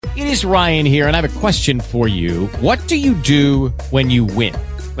It is Ryan here, and I have a question for you. What do you do when you win?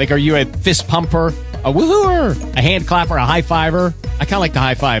 Like, are you a fist pumper, a woohooer, a hand clapper, a high fiver? I kind of like the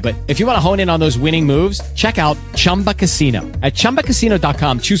high five, but if you want to hone in on those winning moves, check out Chumba Casino. At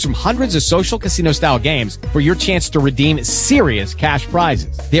ChumbaCasino.com, choose from hundreds of social casino-style games for your chance to redeem serious cash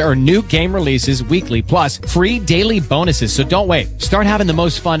prizes. There are new game releases weekly, plus free daily bonuses. So don't wait. Start having the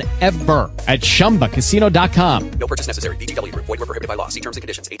most fun ever at ChumbaCasino.com. No purchase necessary. VGW. Void where prohibited by law. See terms and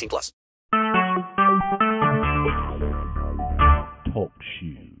conditions. 18 plus. Talk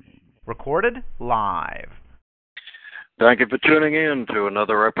shoes. Recorded live. Thank you for tuning in to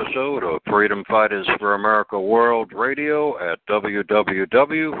another episode of Freedom Fighters for America World Radio at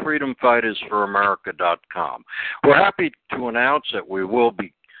www.freedomfightersforamerica.com. We're happy to announce that we will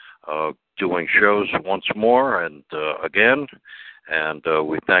be doing shows once more and again, and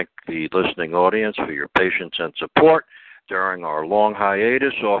we thank the listening audience for your patience and support during our long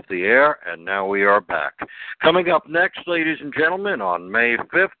hiatus off the air, and now we are back. Coming up next, ladies and gentlemen, on May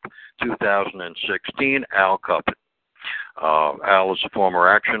 5th, 2016, Al Cuppett. Al is a former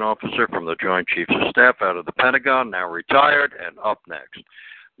action officer from the Joint Chiefs of Staff out of the Pentagon, now retired, and up next.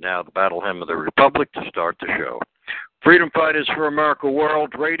 Now the Battle Hymn of the Republic to start the show. Freedom Fighters for America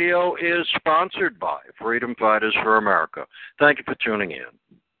World Radio is sponsored by Freedom Fighters for America. Thank you for tuning in.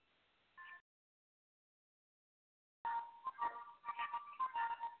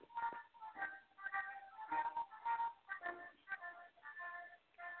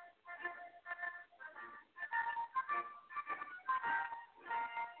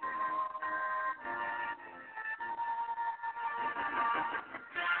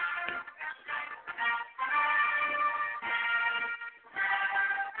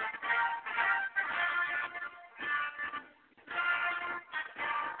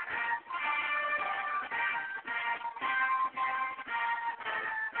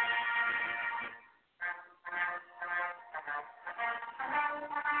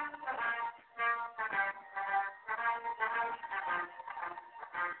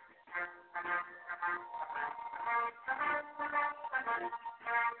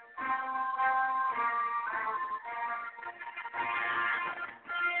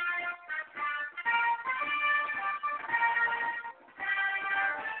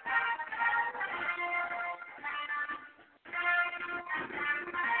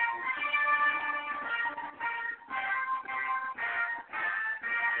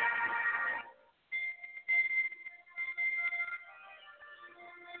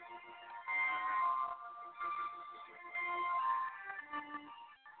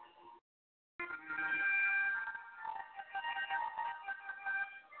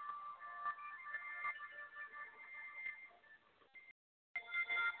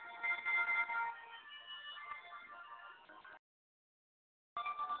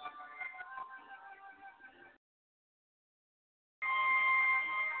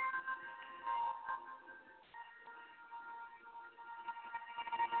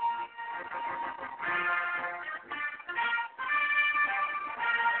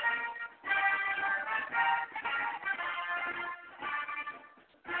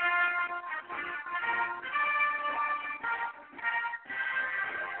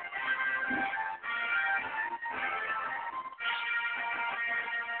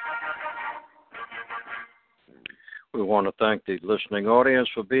 We want to thank the listening audience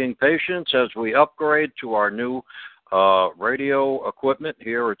for being patient as we upgrade to our new radio equipment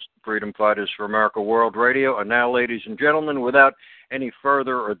here at Freedom Fighters for America World Radio. And now, ladies and gentlemen, without any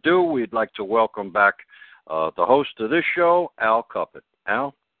further ado, we'd like to welcome back the host of this show, Al Cuppett.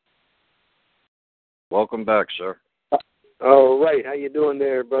 Al, welcome back, sir. All right. How you doing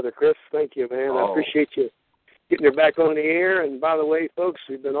there, Brother Chris? Thank you, man. I appreciate you getting her back on the air. And by the way, folks,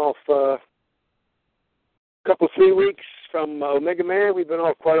 we've been off couple 3 weeks from Omega Man. We've been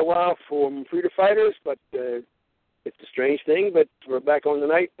off quite a while from Freedom Fighters, but it's a strange thing, but we're back on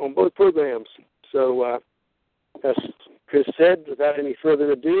tonight on both programs. So as Chris said, without any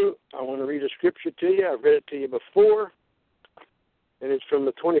further ado, I want to read a scripture to you. I've read it to you before, and it's from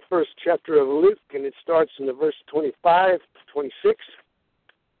the 21st chapter of Luke, and it starts in the verse 25 to 26.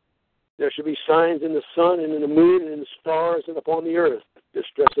 There shall be signs in the sun and in the moon and in the stars and upon the earth,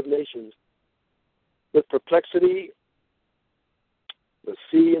 distress of nations. With perplexity, the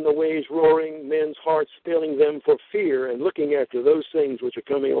sea and the waves roaring, men's hearts failing them for fear and looking after those things which are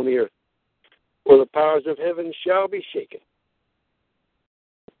coming on the earth. For the powers of heaven shall be shaken.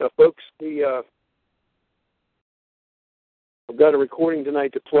 Now, folks, I've got a recording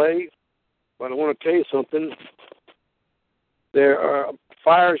tonight to play, but I want to tell you something. There are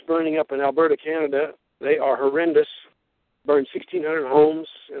fires burning up in Alberta, Canada. They are horrendous. Burned 1,600 homes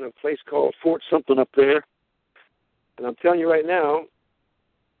and a report something up there. And I'm telling you right now,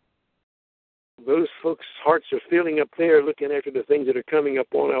 those folks' hearts are feeling up there looking after the things that are coming up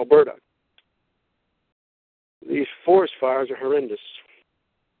on Alberta. These forest fires are horrendous.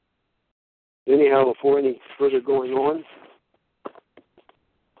 Anyhow, before any further going on,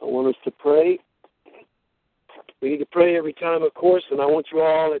 I want us to pray. We need to pray every time, of course, and I want you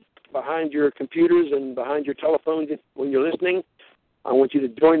all behind your computers and behind your telephones when you're listening, I want you to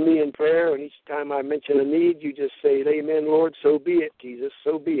join me in prayer, and each time I mention a need, you just say, Amen, Lord, so be it, Jesus,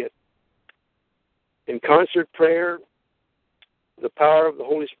 so be it. In concert prayer, the power of the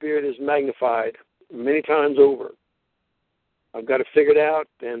Holy Spirit is magnified many times over. I've got it figured out,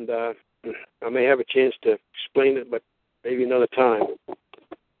 and I may have a chance to explain it, but maybe another time.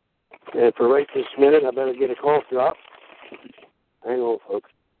 And for right this minute, I better get a cough drop. Hang on, folks.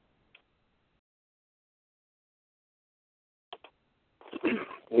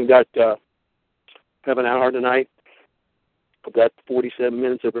 We got have an hour tonight. I've got 47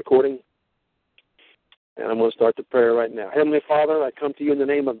 minutes of recording. And I'm going to start the prayer right now. Heavenly Father, I come to you in the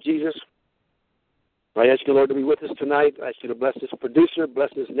name of Jesus. I ask you, Lord, to be with us tonight. I ask you to bless this producer, bless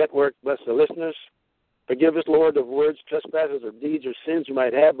this network, bless the listeners. Forgive us, Lord, of words, trespasses, or deeds, or sins we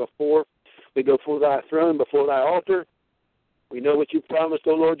might have before we go before thy throne, before thy altar. We know what you promised,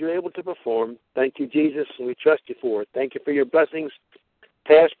 O Lord, you're able to perform. Thank you, Jesus, and we trust you for it. Thank you for your blessings,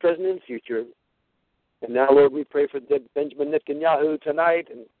 past, present, and future. And now, Lord, we pray for Benjamin Netanyahu tonight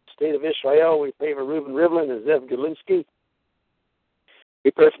and the state of Israel. We pray for Reuben Rivlin and Zev Galinsky.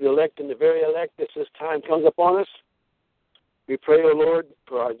 We pray for the elect and the very elect as this time comes upon us. We pray, O Lord,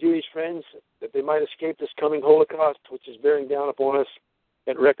 for our Jewish friends that they might escape this coming Holocaust, which is bearing down upon us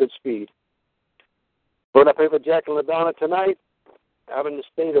at record speed. Lord, I pray for Jack and LaDonna tonight, out in the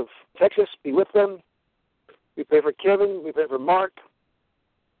state of Texas. Be with them. We pray for Kevin. We pray for Mark.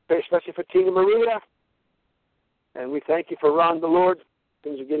 We pray especially for Tina Maria. And we thank you for Rhonda, Lord.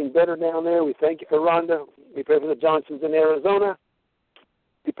 Things are getting better down there. We thank you for Rhonda. We pray for the Johnsons in Arizona.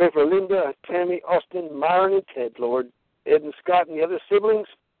 We pray for Linda, Tammy, Austin, Myron, and Ted, Lord. Ed and Scott and the other siblings.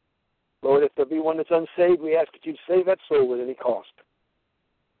 Lord, if there be one that's unsaved, we ask that you save that soul at any cost.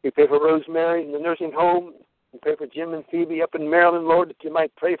 We pray for Rosemary in the nursing home. We pray for Jim and Phoebe up in Maryland, Lord, that you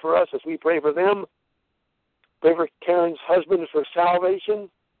might pray for us as we pray for them. Pray for Karen's husband for salvation.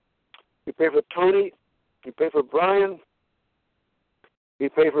 We pray for Tony. We pray for Brian. We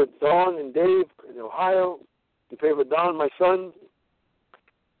pray for Dawn and Dave in Ohio. We pray for Don, my son.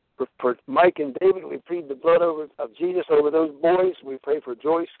 For Mike and David, we plead the blood of Jesus over those boys. We pray for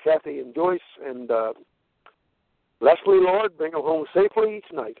Joyce, Kathy, and Joyce, and Leslie, Lord, bring them home safely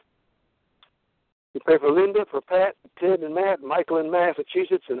each night. We pray for Linda, for Pat, Ted, and Matt, Michael in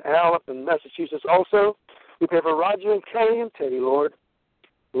Massachusetts, and Al up in Massachusetts also. We pray for Roger and Kelly and Teddy, Lord.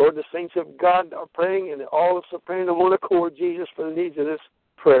 Lord, the saints of God are praying, and all of us are praying in one accord, Jesus, for the needs of this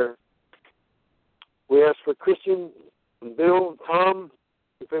prayer. We ask for Christian and Bill and Tom.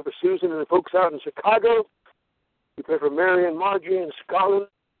 We pray for Susan and the folks out in Chicago. We pray for Mary and Marjorie in Scotland,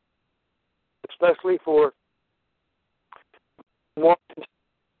 especially for Washington.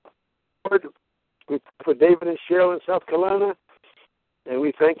 We pray for David and Cheryl in South Carolina. And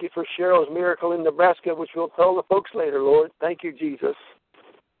we thank you for Cheryl's miracle in Nebraska, which we'll tell the folks later, Lord. Thank you, Jesus.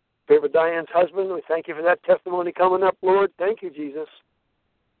 We pray for Diane's husband. We thank you for that testimony coming up, Lord. Thank you, Jesus.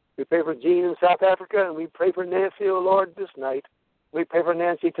 We pray for Jean in South Africa, and we pray for Nancy, oh Lord, this night. We pray for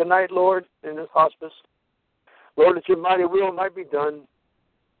Nancy tonight, Lord, in this hospice. Lord, that your mighty will might be done.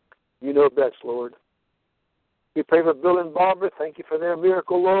 You know best, Lord. We pray for Bill and Barbara. Thank you for their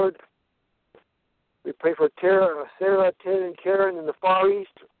miracle, Lord. We pray for Tara, Sarah, Ted, and Karen in the Far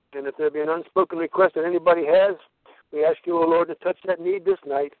East. And if there be an unspoken request that anybody has, we ask you, O Lord, to touch that need this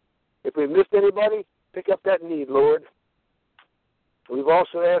night. If we've missed anybody, pick up that need, Lord. We've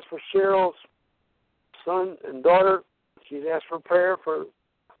also asked for Cheryl's son and daughter. She's asked for prayer for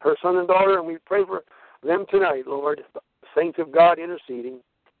her son and daughter, and we pray for them tonight, Lord, saints of God interceding.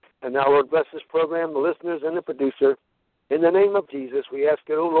 And now, Lord, bless this program, the listeners, and the producer. In the name of Jesus, we ask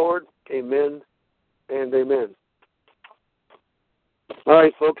it, O Lord. Amen and amen. All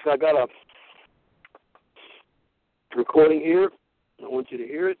right, folks, I got a recording here. I want you to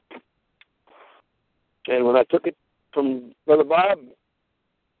hear it. And when I took it from Brother Bob,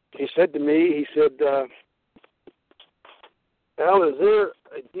 he said to me, Al, is there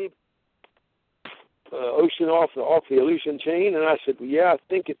a deep ocean off the Aleutian chain? And I said, well, yeah, I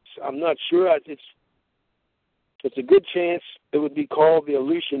think I'm not sure. It's a good chance it would be called the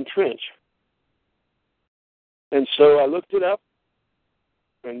Aleutian Trench. And so I looked it up,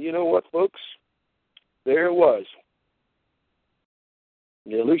 and you know what, folks? There it was.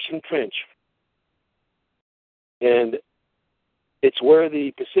 The Aleutian Trench. And it's where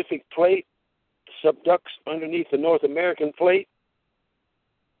the Pacific plate subducts underneath the North American plate.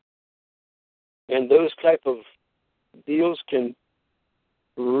 And those type of deals can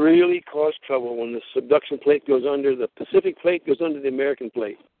really cause trouble when the subduction plate goes under, the Pacific plate goes under the American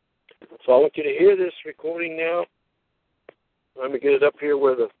plate. So I want you to hear this recording now. I'm going to get it up here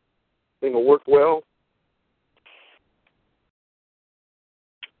where the thing will work well.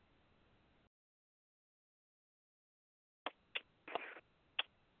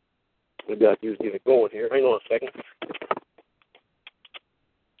 Maybe I can just get it going here. Hang on a second.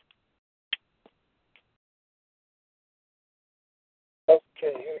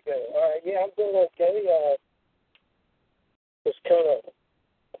 Okay, here we go. All right, yeah, I'm doing okay. Just kind of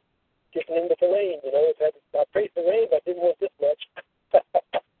getting into the rain, you know. I prayed for rain, but I didn't want this much. Is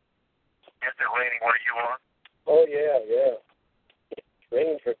it raining where you are? Oh, yeah. It's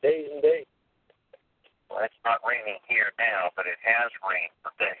raining for days and days. Well, it's not raining here now, but it has rained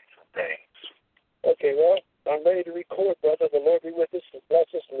for days and days. Okay, well, I'm ready to record, brother. The Lord be with us and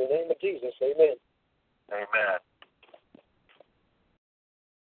bless us in the name of Jesus. Amen. Amen.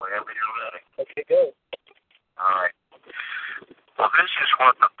 Whenever you're ready. Okay, go. All right. Well, this is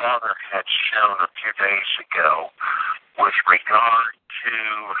what the Father had shown a few days ago with regard to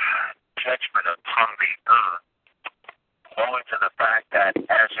judgment upon the earth, owing to the fact that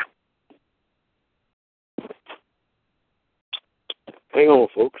as it... Hang on,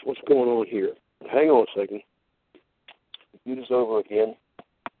 folks. What's going on here? Hang on a second. Do this over again.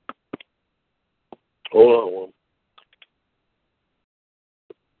 Hold on one.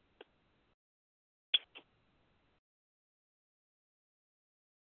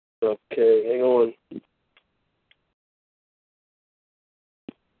 Okay, hang on.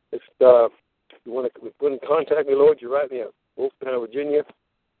 If you want to put in contact me, Lord, you write me at Wolftown, Virginia,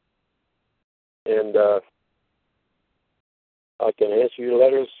 and I can answer your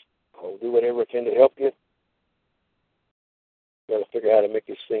letters. I'll do whatever I can to help you. Got to figure out how to make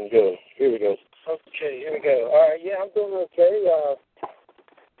this thing go. Here we go. Okay, here we go. All right, yeah, I'm doing okay.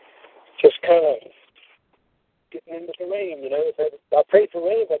 Just kind of getting into the rain, you know. I prayed for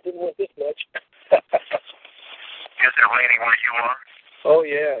rain, but I didn't want this much. Is it raining where you are? Oh,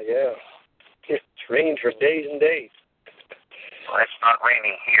 yeah. It's rained for days and days. Well, it's not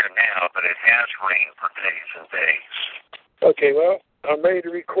raining here now, but it has rained for days and days. Okay, well, I'm ready to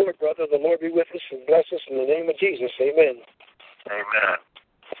record, brother. The Lord be with us and bless us in the name of Jesus. Amen. Amen.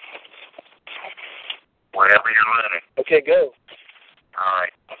 Whenever you're ready. Okay, go. All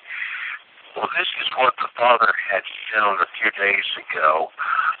right. Well, this is what the Father had shown a few days ago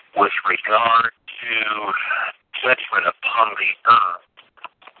with regard to judgment upon the earth,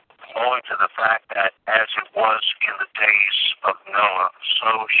 owing to the fact that as it was in the days of Noah,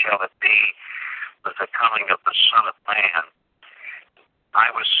 so shall it be with the coming of the Son of Man.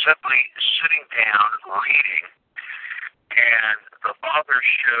 I was simply sitting down reading, and the Father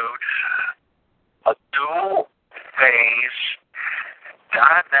showed a dual phase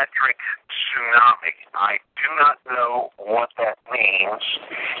diametric tsunami. I do not know what that means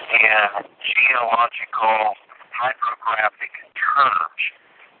in geological hydrographic terms,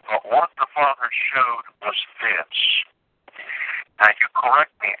 but what the Father showed was this. Now, you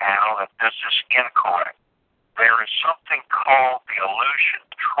correct me, Al, if this is incorrect. There is something called the Aleutian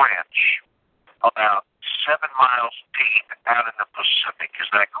Trench, about 7 miles deep out in the Pacific.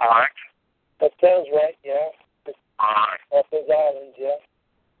 Is that correct? That sounds right, yeah. All right. Off those islands, yeah.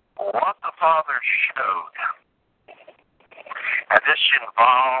 What the Father showed, and this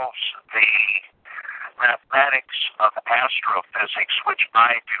involves the mathematics of astrophysics, which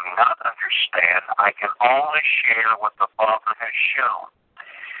I do not understand. I can only share what the Father has shown.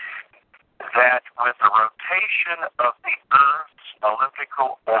 That with the rotation of the Earth's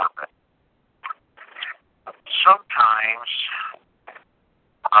elliptical orbit, sometimes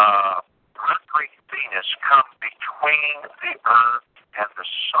Mercury and Venus come between the Earth and the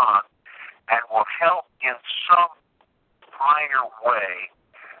Sun and will help in some minor way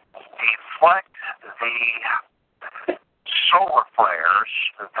deflect the solar flares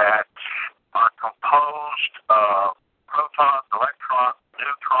that are composed of protons, electrons,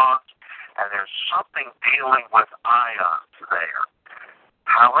 neutrons, and there's something dealing with ions there.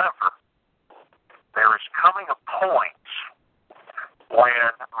 However, there is coming a point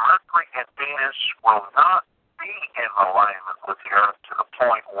when Mercury and Venus will not be in alignment with the Earth to the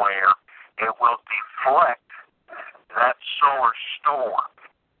point where it will deflect that solar storm.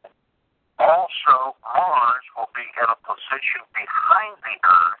 Also, Mars will be in a position behind the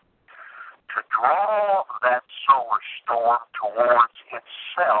Earth to draw that solar storm towards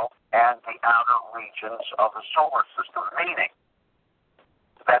itself and the outer regions of the solar system, meaning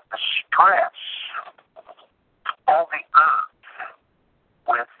that the stress on the Earth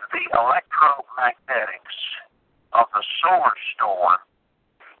with the electromagnetics of the solar storm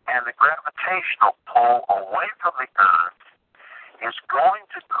and the gravitational pull away from the Earth is going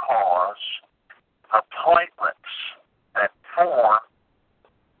to cause the platelets that form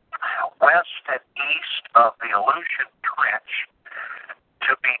west and east of the Aleutian Trench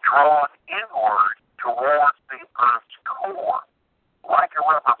to be drawn inward towards the Earth's core. Like a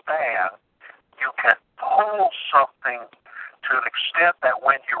rubber band, you can pull something to an extent that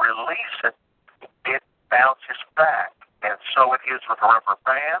when you release it, it bounces back. And so it is with a rubber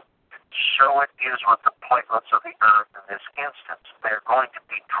band, so it is with the platelets of the Earth in this instance. They're going to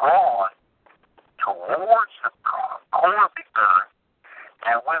be drawn towards the core of the Earth,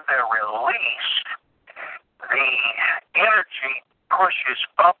 and when they're released, the energy pushes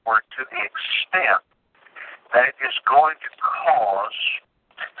upward to the extent that it is going to cause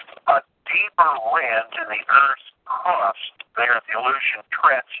a deeper rend in the Earth's crust there at the Aleutian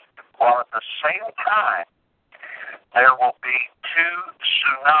Trench, while at the same time there will be two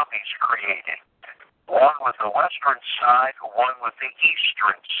tsunamis created, one with the western side, one with the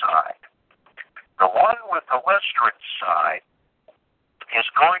eastern side. The one with the western side is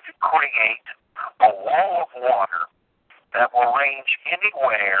going to create a wall of water that will range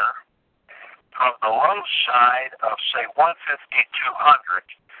anywhere from the low side of, say, 150, 200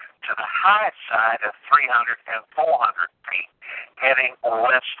 to the high side of 300 and 400 feet, heading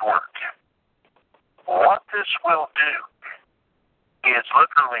westward. What this will do is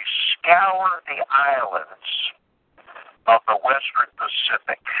literally scour the islands of the western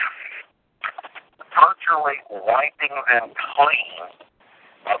Pacific, virtually wiping them clean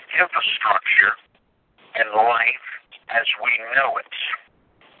of infrastructure and life as we know it.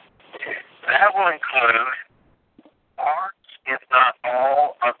 That will include parts, if not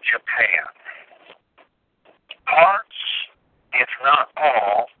all, of Japan. Parts, if not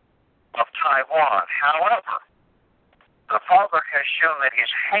all, of Taiwan. However, the Father has shown that his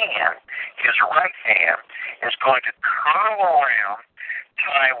hand, his right hand, is going to curl around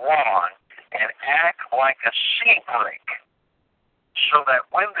Taiwan and act like a sea break, so that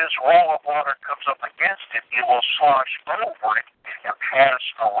when this wall of water comes up against it, it will slosh over it and pass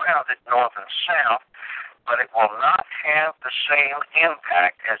around it north and south, but it will not have the same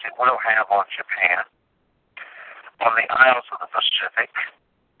impact as it will have on Japan, on the Isles of the Pacific,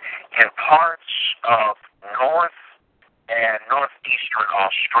 in parts of North and Northeastern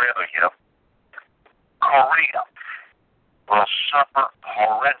Australia. Korea will suffer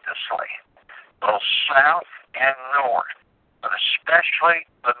horrendously, both south and north, but especially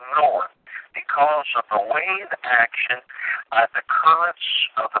the north, because of the wave action of the currents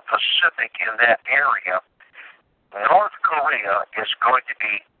of the Pacific in that area. North Korea is going to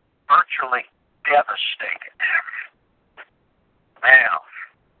be virtually devastated. Now,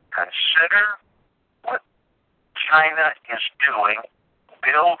 consider what China is doing,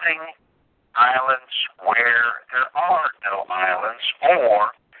 building islands where there are no islands,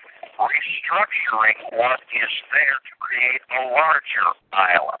 or restructuring what is there to create a larger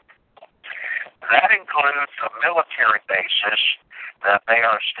island. That includes the military bases that they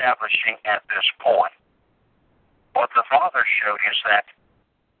are establishing at this point. What the Father showed is that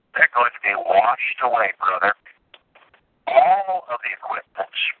they're going to be washed away, brother. All of the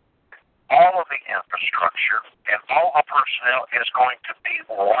equipment, all of the infrastructure, and all the personnel is going to be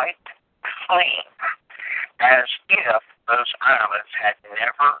wiped clean, as if those islands had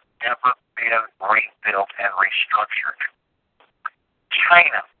never, ever been rebuilt and restructured.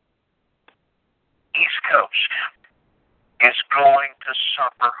 China, East Coast, is going to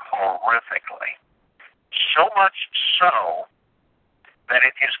suffer horrifically. So much so that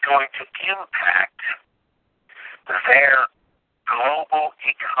it is going to impact their global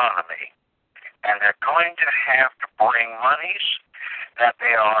economy. And they're going to have to bring monies that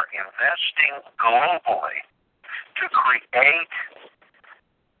they are investing globally to create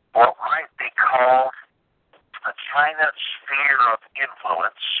what might be called a China sphere of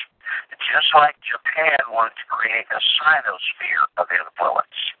influence, just like Japan wanted to create a Sinosphere of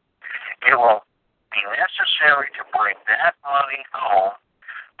influence. It will be necessary to bring that money home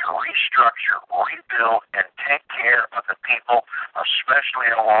to restructure, rebuild, and take care of the people, especially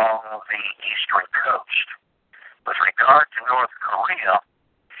along the eastern coast. With regard to North Korea,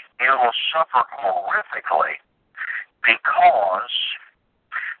 it will suffer horrifically because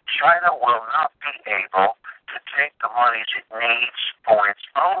China will not be able to take the monies it needs for its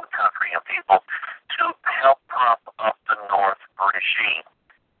own country and people to help prop up the North regime.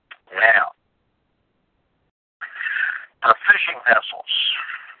 Now, fishing vessels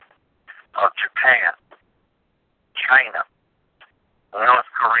of Japan, China, North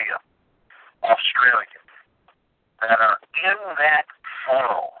Korea, Australia, that are in that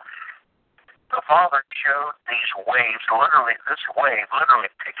flow. The Father showed these waves, this wave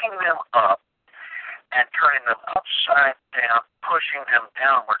literally picking them up and turning them upside down, pushing them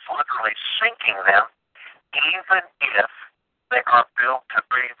downwards, literally sinking them, even if they are built to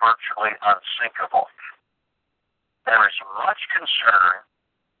be virtually unsinkable. There is much concern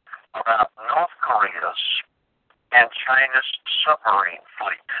about North Korea's and China's submarine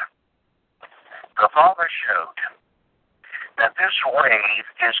fleet. The Father showed that this wave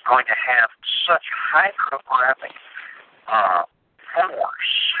is going to have such hydrographic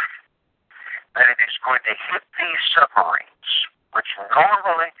force that it is going to hit these submarines, which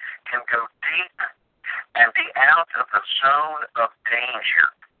normally can go deep and be out of the zone of danger.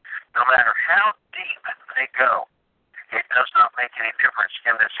 No matter how deep they go, it does not make any difference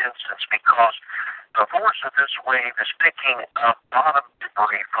in this instance because the force of this wave is picking up bottom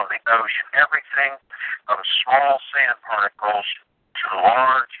debris from the ocean, everything from small sand particles to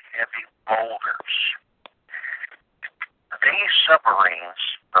large, heavy boulders. These submarines,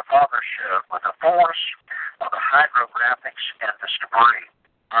 the Father showed, with the force of the hydrographics and this debris,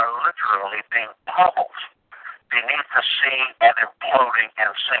 are literally being pummeled beneath the sea and imploding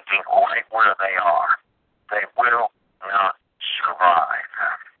and sinking right where they are. They will not survive.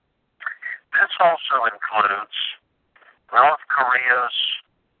 This also includes North Korea's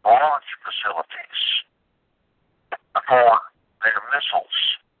launch facilities for their missiles,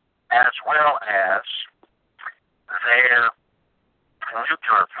 as well as their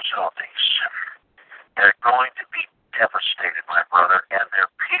nuclear facilities. They're going to be devastated, my brother, and their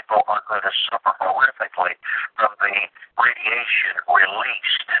people are going to suffer horrifically from the radiation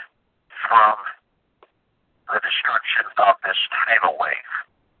released from the destruction of this tidal wave.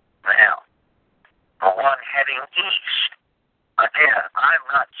 Now, the one heading east, again, I'm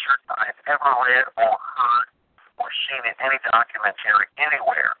not certain I've ever read or heard or seen in any documentary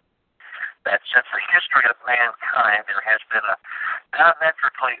anywhere that since the history of mankind there has been a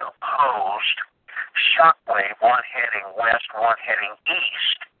diametrically opposed shock wave, one heading west, one heading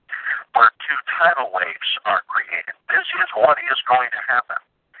east, where two tidal waves are created. This is what is going to happen.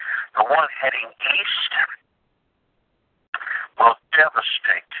 The one heading east will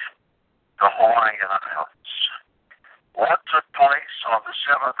devastate the Hawaiian Islands. What took place on the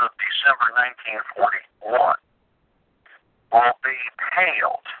 7th of December 1941 will be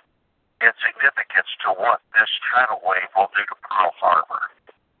paled in significance to what this tidal wave will do to Pearl Harbor.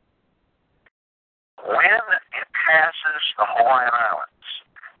 When it passes the Hawaiian Islands,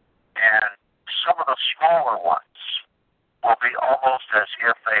 and some of the smaller ones will be almost as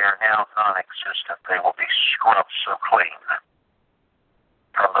if they are now non-existent. They will be scrubbed so clean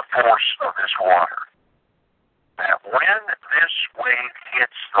from the force of this water that when this wave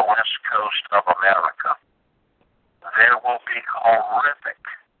hits the west coast of America, there will be horrific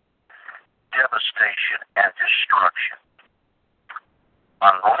devastation and destruction.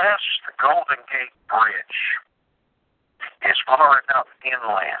 Unless the Golden Gate Bridge is far enough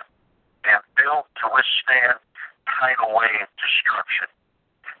inland and built to withstand tidal wave destruction,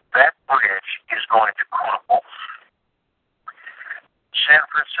 that bridge is going to crumble. San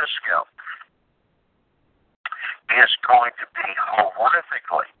Francisco is going to be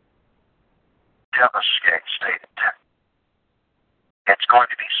horrifically devastated. It's going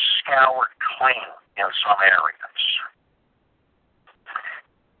to be scoured clean in some areas.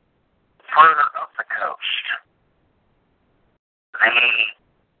 Further up the coast,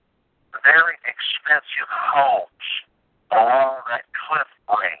 the very expensive homes along that cliff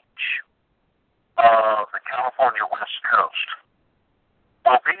range of the California West Coast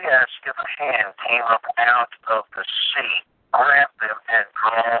will be as if a hand came up out of the sea, grabbed them, and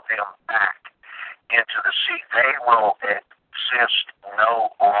draw them back into the sea. They will exist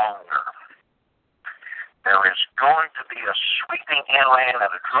no longer. There is going to be a sweeping inland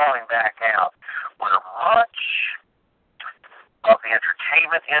and a drawing back out where much of the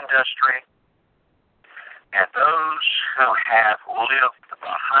entertainment industry and those who have lived the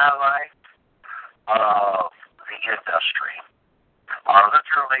high life of the industry are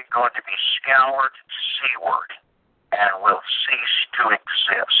literally going to be scoured seaward and will cease to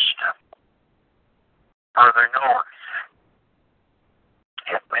exist. Further north,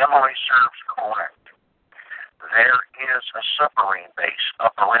 if memory serves correct, there is a submarine base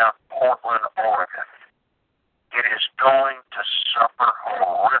up around Portland, Oregon. It is going to suffer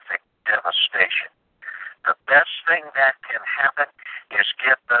horrific devastation. The best thing that can happen is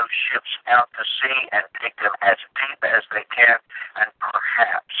get those ships out to sea and take them as deep as they can, and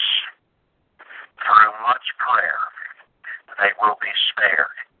perhaps, through much prayer, they will be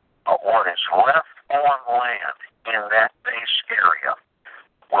spared. But what is left on land in that base area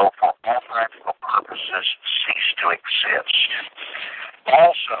will, for all practical purposes, cease to exist.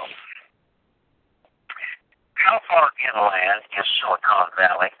 Also, how far inland is Silicon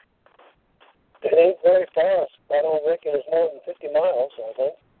Valley? It ain't very far. I don't reckon it's more than 50 miles, I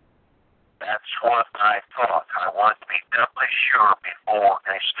think. That's what I thought. I wanted to be doubly sure before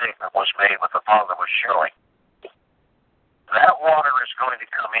a statement was made what the father was showing. That water is going to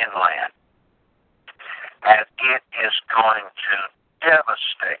come inland, and it is going to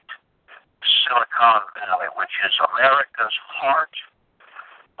devastate Silicon Valley, which is America's heart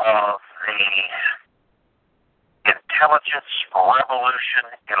of the intelligence revolution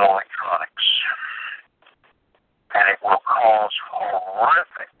in electronics. And it will cause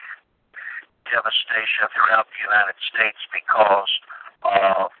horrific devastation throughout the United States because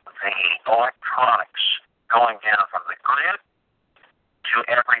of the electronics going down from the grid to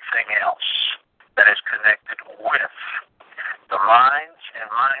everything else that is connected with the minds and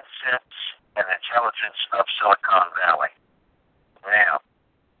mindsets and intelligence of Silicon Valley. Now,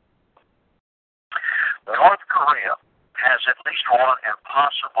 North Korea has at least one and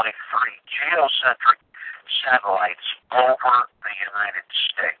possibly three geocentric satellites over the United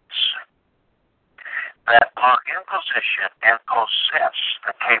States that are in position and possess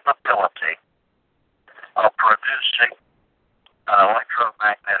the capability of producing an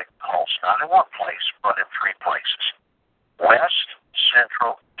electromagnetic pulse, not in one place, but in three places: west,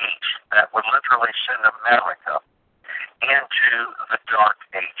 central, east. That would literally send America into the dark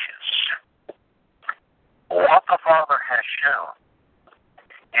ages. What the Father has shown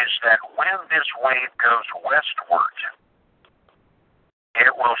is that when this wave goes westward,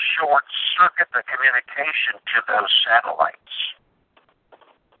 it will short-circuit the communication to those satellites.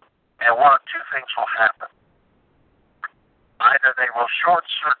 And one of two things will happen. Either they will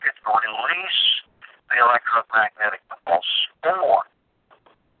short-circuit or release the electromagnetic pulse, or,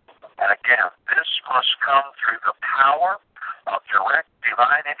 and again, this must come through the power of direct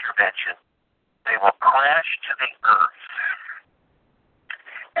divine intervention, they will crash to the earth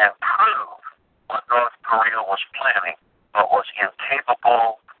and prove what North Korea was planning but was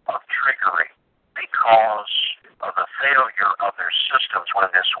incapable of triggering because of the failure of their systems when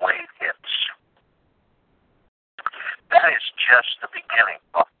this wave hits. That is just the beginning.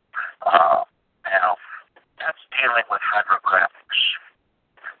 Now, that's dealing with hydrographics.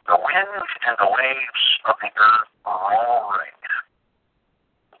 The wind and the waves of the earth are roaring,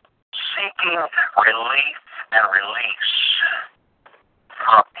 seeking relief and release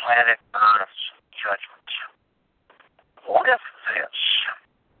from planet Earth's judgment. With this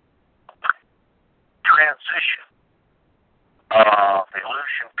transition of the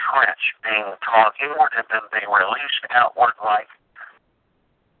Aleutian Trench being drawn inward and then being released outward like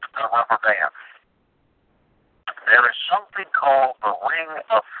a rubber band, there is something called the Ring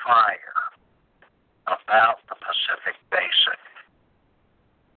of Fire about the Pacific Basin.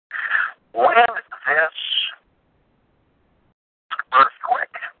 When this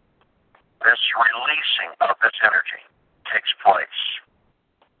earthquake, this releasing of this energy takes place,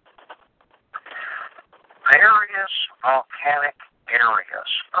 various volcanic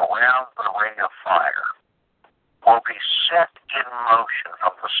areas around the Ring of Fire will be set in motion,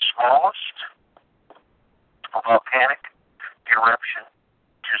 from the smallest volcanic eruption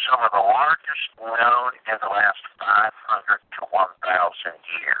to some of the largest known in the last 500 to 1,000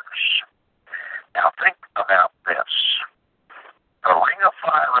 years. Now think about this. The Ring of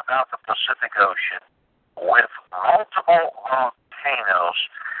Fire about the Pacific Ocean, with multiple volcanoes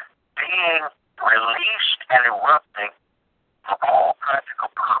being released and erupting for all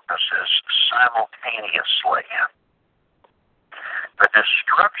practical purposes simultaneously. The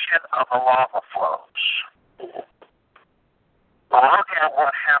destruction of the lava flows. Look at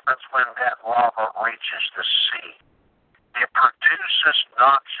what happens when that lava reaches the sea. It produces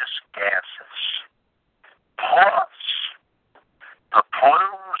noxious gases, plus the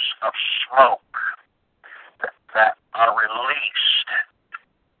plumes of smoke that are released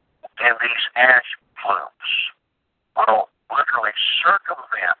in these ash plumes will literally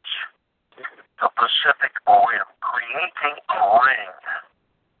circumvent the Pacific Rim, creating a ring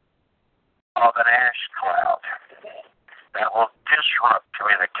of an ash cloud that will disrupt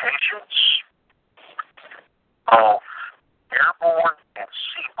communications, both airborne and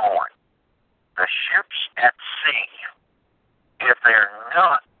seaborne. The ships at sea, if they're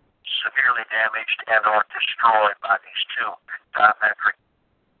not severely damaged and or destroyed by these two diametric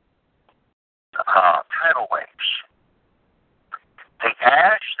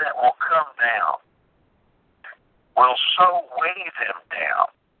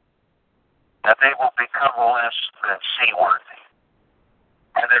unseaworthy.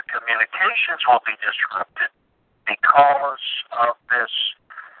 And their communications will be disrupted because of this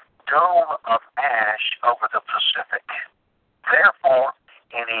dome of ash over the Pacific. Therefore,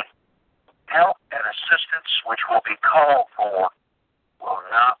 any help and assistance which will be called for will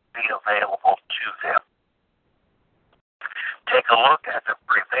not be available to them. Take a look at the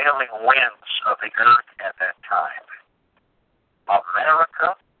prevailing winds of the earth at that time.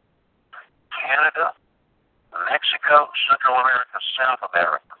 America, Canada, Mexico, Central America, South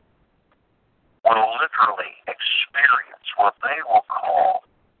America will literally experience what they will call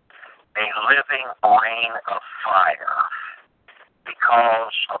a living rain of fire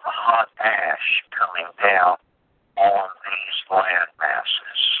because of the hot ash coming down on these land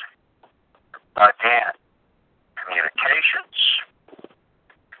masses. Again, communications,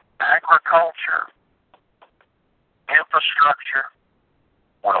 agriculture, infrastructure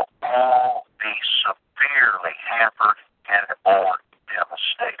will all be severely hampered and or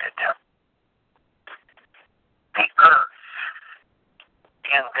devastated. The earth,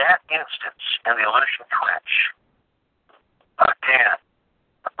 in that instance, in the Aleutian Trench, again,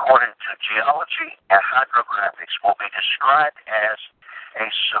 according to geology and hydrographics, will be described as a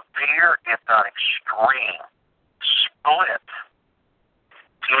severe, if not extreme, split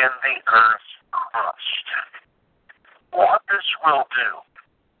in the Earth's crust. What this will do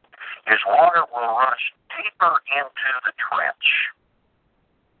is water will rush deeper into the trench.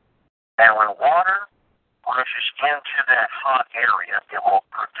 And when water rushes into that hot area, it will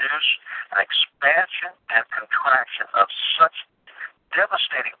produce an expansion and contraction of such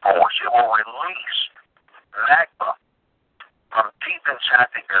devastating force, it will release magma from deep inside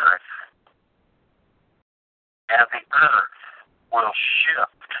the earth, and the earth will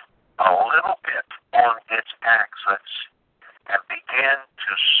shift a little bit on its axis and begin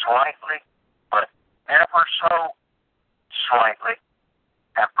to slightly, but ever so slightly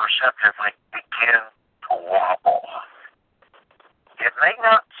and perceptively begin to wobble. It may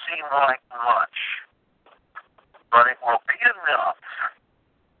not seem like much, but it will be enough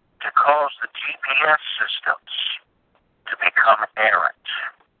to cause the GPS systems to become errant.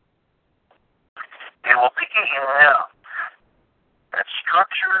 It will be enough that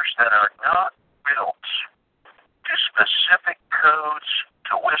structures that are not built to specific codes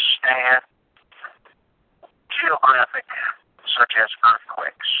to withstand geographic, such as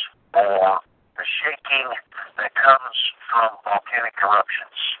earthquakes or the shaking that comes from volcanic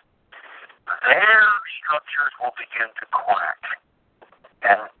eruptions, their structures will begin to crack,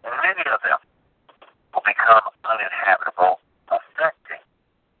 and many of them will become uninhabitable, affecting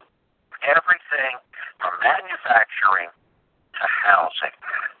everything from manufacturing to housing.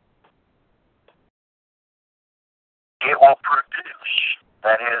 It will produce,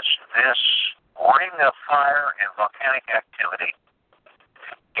 that is, this ring of fire and volcanic activity.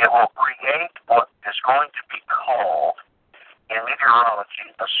 It will create what is going to be called in meteorology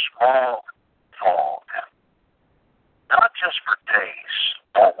a small fog. Not just for days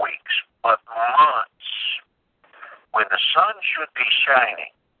or weeks, but months, when the sun should be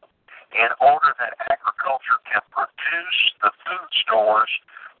shining in order that agriculture can produce the food stores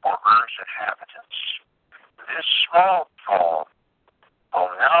for Earth's inhabitants. This small fog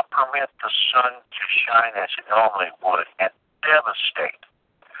will not permit the sun to shine as it normally would and devastate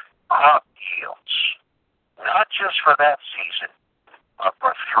crop yields, not just for that season, but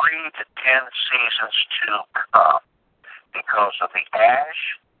for 3 to 10 seasons to come, because of the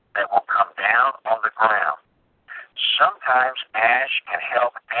ash that will come down on the ground. Sometimes ash can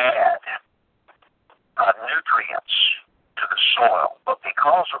help add nutrients to the soil, but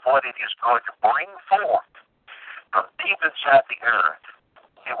because of what it is going to bring forth from deep inside the earth,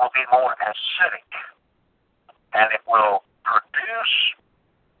 it will be more acidic, and it will produce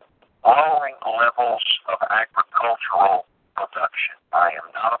lowering levels of agricultural production. I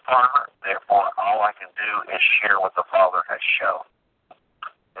am not a farmer, therefore all I can do is share what the Father has shown.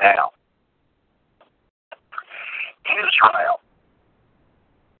 Now, Israel,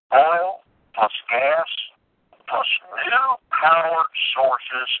 oil plus gas plus new power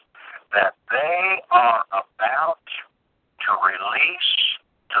sources that they are about to release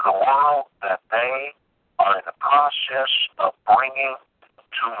to the world, that they are in the process of bringing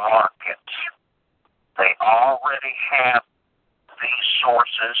to market. They already have these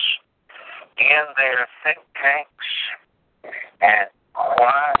sources in their think tanks and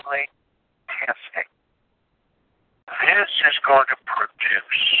quietly testing. This is going to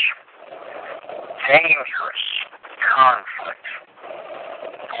produce dangerous conflict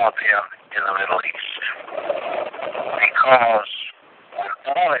for them in the Middle East, because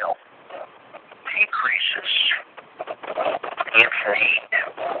when oil decreases its need.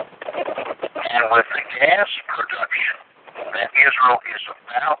 And with the gas production that Israel is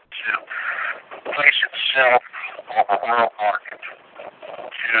about to place itself on the world market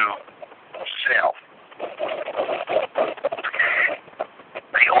to sell,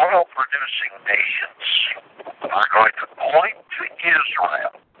 the oil-producing nations are going to point to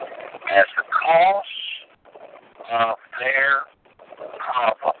Israel as the cause of their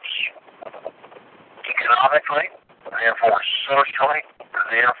problems, economically, therefore socially,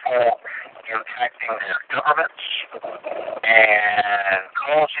 therefore impacting their governments and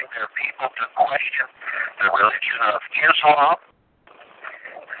causing their people to question the religion of Islam.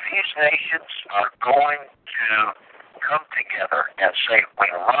 These nations are going to come together and say, we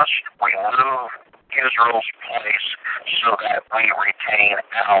must remove Israel's place so that we retain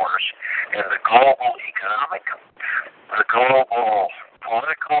ours in the global economic, the global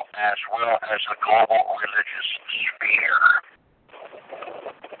political, as well as the global religious sphere.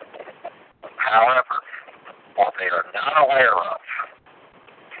 However, what they are not aware of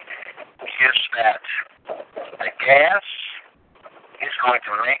is that the gas is going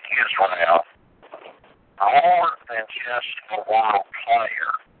to make Israel more than just a world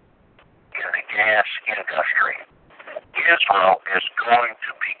player in the gas industry. Israel is going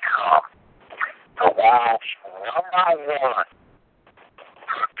to become the world's #1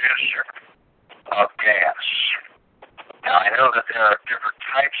 producer of gas. Now, I know that there are different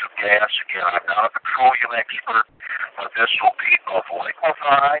types of gas. Again, I'm not a petroleum expert, but this will be both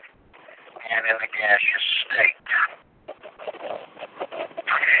liquefied and in the gaseous state.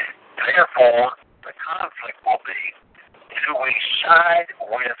 Therefore, the conflict will be, do we side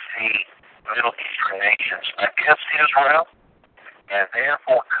with the Middle Eastern nations against Israel and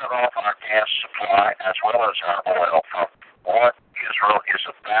therefore cut off our gas supply as well as our oil from what Israel is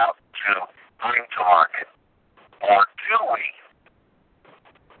about to bring to market? Or do we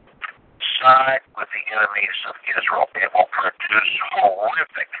side with the enemies of Israel? It will produce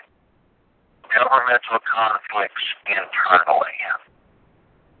horrific governmental conflicts internally.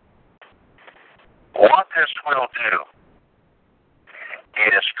 What this will do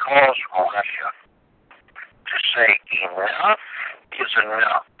is cause Russia to say enough is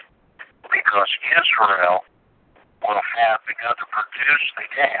enough, because Israel will have begun to produce the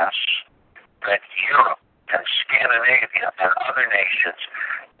gas that Europe and Scandinavia and other nations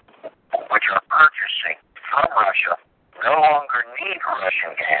which are purchasing from Russia no longer need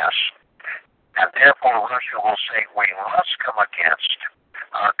Russian gas, and therefore Russia will say we must come against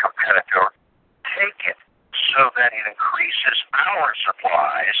our competitor, take it so that it increases our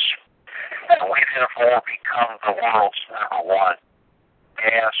supplies, and we therefore become the world's #1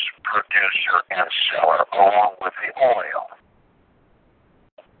 gas producer and seller along with the oil.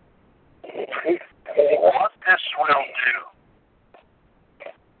 What this will do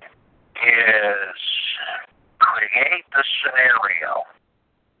is create the scenario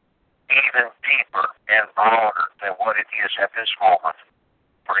even deeper and broader than what it is at this moment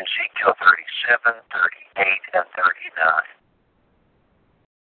for Ezekiel 37, 38, and 39.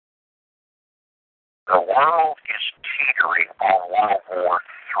 The world is teetering on World War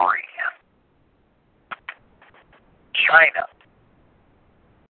III. China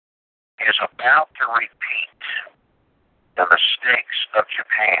is about to repeat the mistakes of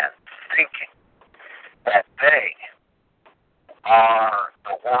Japan, thinking that they are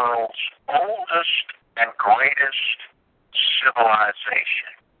the world's oldest and greatest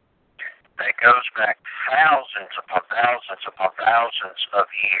civilization that goes back thousands upon thousands upon thousands of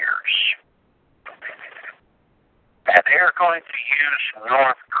years. And they're going to use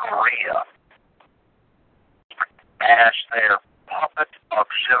North Korea as their puppet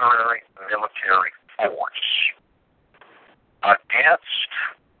auxiliary military force against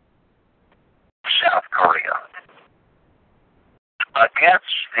South Korea,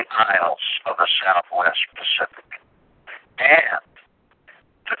 against the isles of the Southwest Pacific, and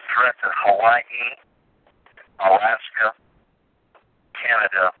to threaten Hawaii, Alaska,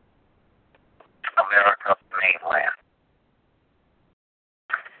 Canada, America mainland.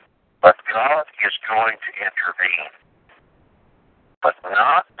 But God is going to intervene, but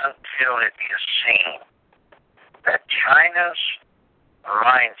not until it is seen that China's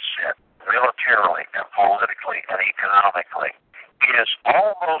mindset, militarily and politically and economically, is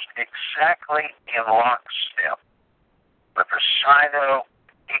almost exactly in lockstep with the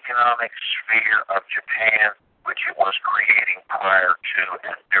Sino-economic sphere of Japan, which it was creating prior to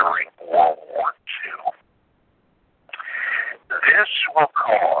and during World War II. This will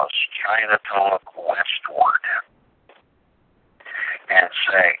cause China to look westward and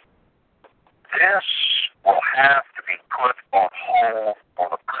say, this will have to be put on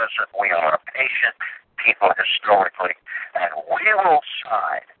historically, and we will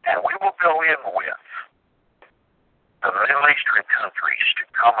side, and we will go in with the Middle Eastern countries to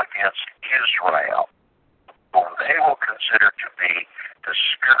come against Israel, whom they will consider to be the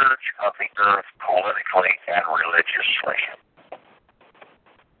scourge of the earth politically and religiously.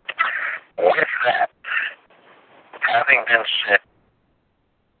 With that having been said,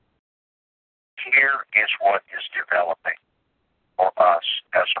 here is what is developing for us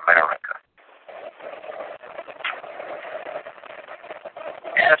as America.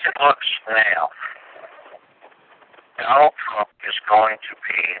 As it looks now, Donald Trump is going to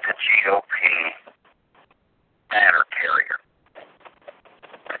be the GOP banner carrier.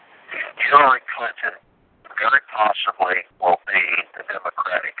 Hillary Clinton very possibly will be the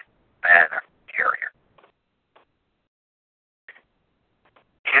Democratic banner carrier.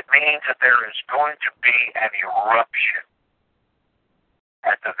 It means that there is going to be an eruption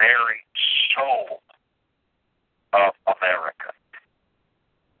at the very soul of America.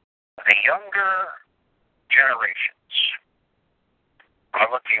 The younger generations are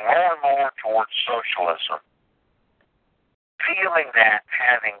looking more and more towards socialism, feeling that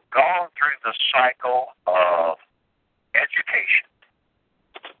having gone through the cycle of education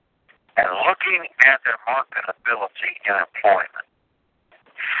and looking at their marketability in employment,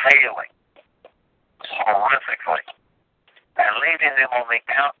 failing horrifically, and leaving them on the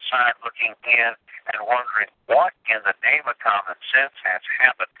outside looking in and wondering what in the name of common sense has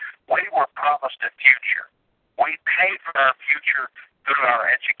happened. We were promised a future. We paid for our future through our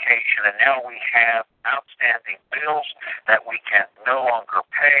education, and now we have outstanding bills that we can no longer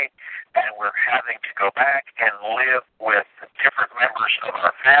pay, and we're having to go back and live with different members of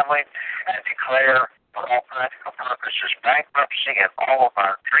our family and declare, for all practical purposes, bankruptcy, and all of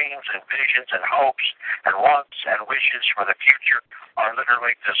our dreams and visions and hopes and wants and wishes for the future are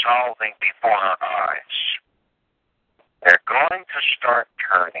literally dissolving before our eyes. They're going to start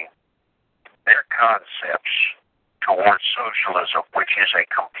turning their concepts towards socialism, which is a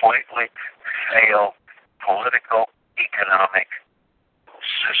completely failed political, economic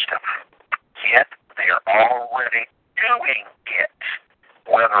system. Yet they are already doing it,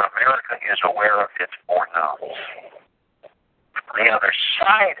 whether America is aware of it or not. The other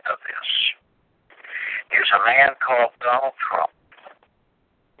side of this is a man called Donald Trump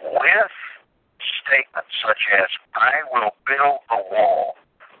with statements such as, I will build the wall.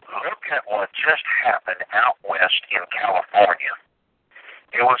 Look at what just happened out west in California.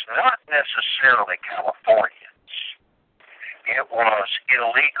 It was not necessarily Californians. It was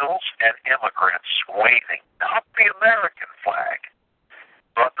illegals and immigrants waving not the American flag,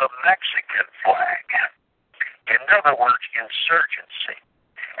 but the Mexican flag. In other words, insurgency.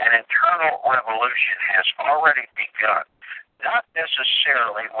 An internal revolution has already begun, not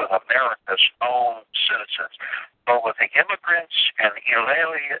necessarily with America's own citizens, but with the immigrants and the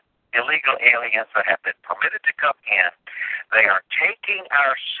illegal aliens that have been permitted to come in. They are taking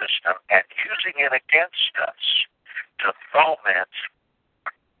our system and using it against us to foment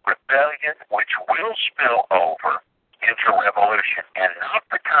rebellion, which will spill over into revolution, and not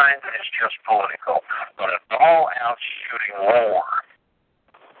the kind that is just political, but an all-out shooting war.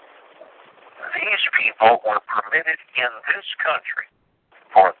 These people were permitted in this country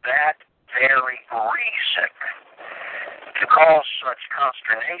for that very reason, to cause such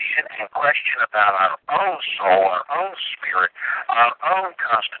consternation and question about our own soul, our own spirit, our own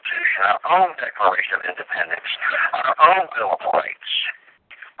Constitution, our own Declaration of Independence, our own Bill of Rights,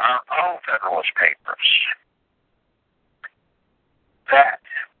 our own Federalist Papers. That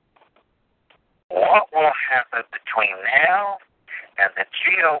what will happen between now and the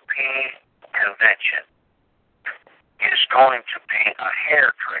GOP convention is going to be a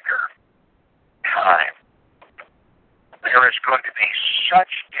hair trigger time. There is going to be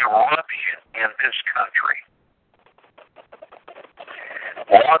such eruption in this country,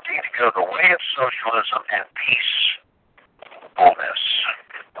 wanting to go the way of socialism and peacefulness,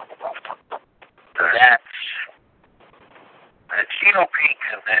 that the GOP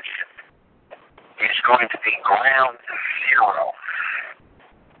convention is going to be ground zero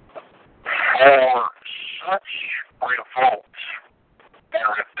for such revolt and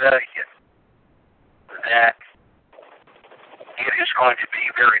rebellion that it is going to be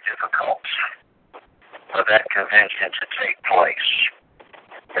very difficult for that convention to take place.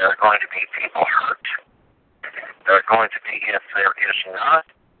 There are going to be people hurt. There are going to be, if there is not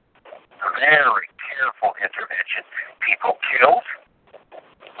very careful intervention, people killed,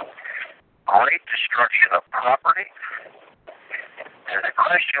 great destruction of property, and the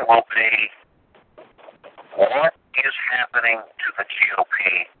question will be, what is happening to the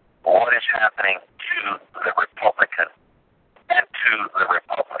GOP? What is happening to the Republican and to the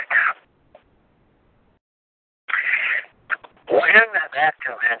Republic. When that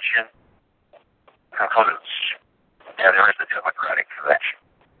convention concludes, and there is a Democratic convention,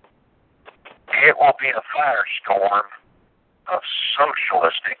 it will be a firestorm of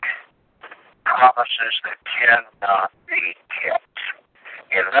socialistic promises that cannot be kept.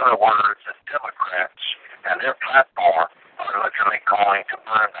 In other words, the Democrats and their platform are literally going to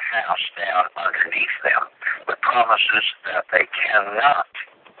burn the house down underneath them with promises that they cannot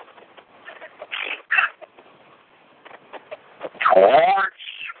keep. Towards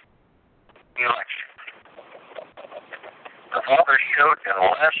election, the Father showed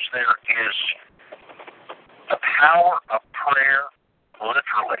unless there is the power of prayer,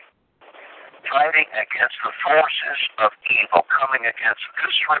 literally, fighting against the forces of evil coming against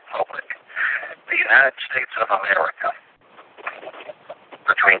this republic, the United States of America,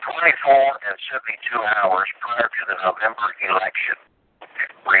 between 24 and 72 hours prior to the November election,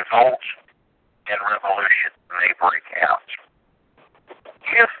 revolt and revolution may break out.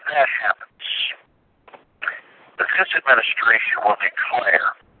 If that happens, this administration will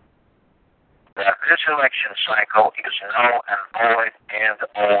declare that this election cycle is null and void and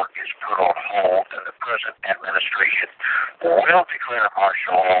or is put on hold, and the present administration will declare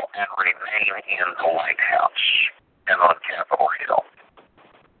martial law and remain in the White House and on Capitol Hill.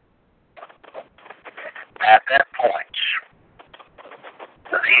 At that point,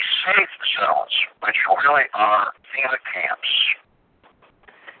 these safe zones, which really are FEMA camps,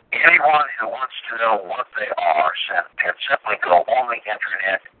 anyone who wants to know what they are can simply go on the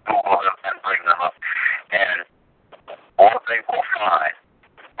internet, Google them, and bring them up. And what they will find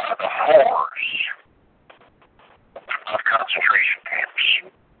are the horrors of concentration camps.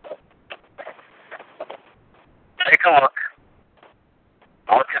 Take a look.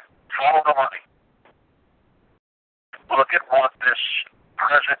 Follow the money. Look at what this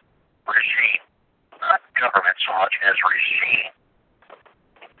present regime, not government so much as regime,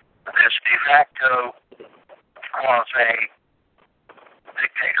 this de facto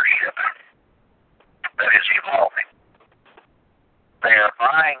quasi-dictatorship that is evolving. They are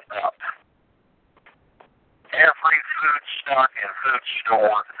buying up every food stock and food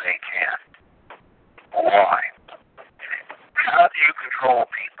store they can. Why? How do you control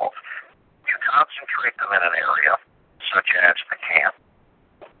people? You concentrate them in an area, such as the camp,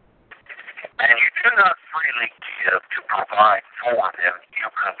 and you do not freely give to provide for them. You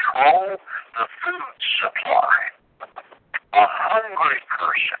control the food supply. A hungry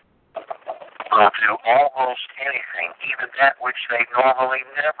person will do almost anything, even that which they normally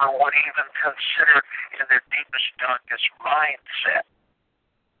never would even consider in their deepest, darkest mindset,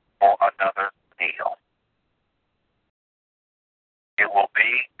 for another meal. It will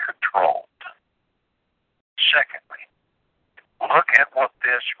be controlled. Secondly, look at what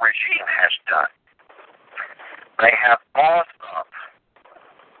this regime has done. They have bought up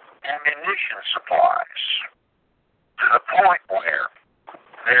ammunition supplies to the point where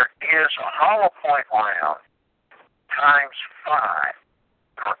there is a hollow point round times 5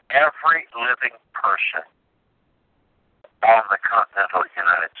 for every living person on the continental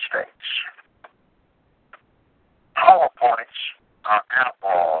United States. Hollow points are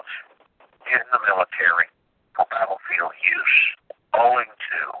outlawed in the military for battlefield use, owing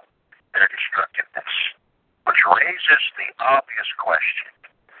to their destructiveness, which raises the obvious question: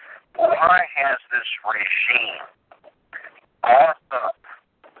 why has this regime bought up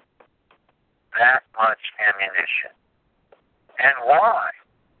that much ammunition? And why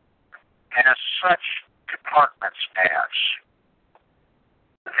has such departments as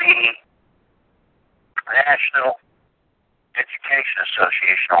the National Education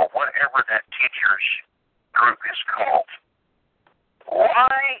Association, or whatever that teachers group is called,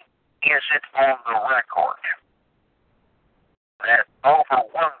 why is it on the record that over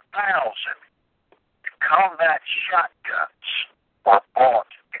 1,000 combat shotguns were bought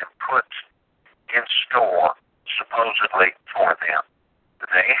and put in store supposedly for them?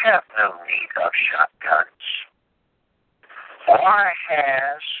 They have no need of shotguns. Why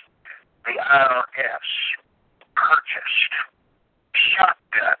has the IRS purchased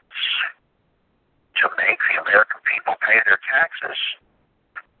shotguns to make the American people pay their taxes?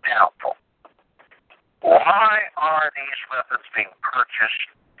 Doubtful. Why are these weapons being purchased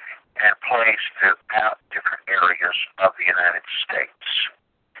and placed throughout different areas of the United States?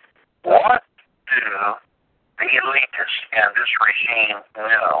 What do the elitists and this regime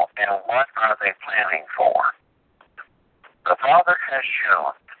know, and what are they planning for? The Father has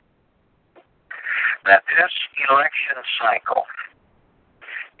shown that this election cycle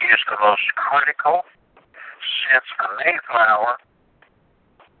is the most critical since the Mayflower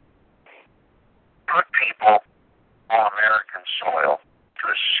put people on American soil to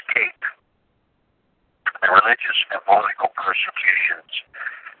escape the religious and political persecutions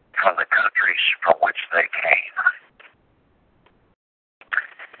from the countries from which they came.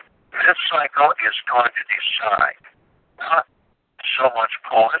 This cycle is going to decide, not so much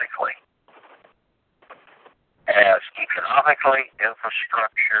politically, as economically,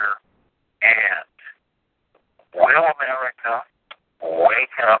 infrastructure, and will America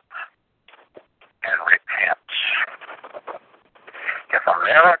wake up and repent? If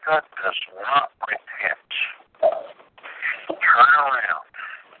America does not repent, turn around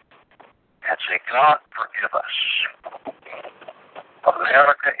and say, God, forgive us,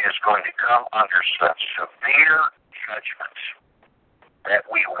 America is going to come under such severe judgment that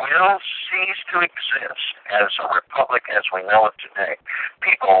we will cease to exist as a republic as we know it today.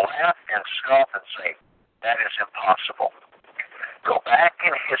 People laugh and scoff and say, that is impossible. Go back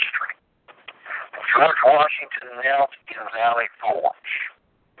in history. George Washington knelt in Valley Forge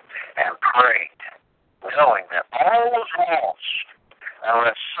and prayed, knowing that all was lost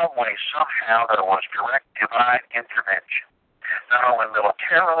unless some way, somehow, there was direct divine intervention, not only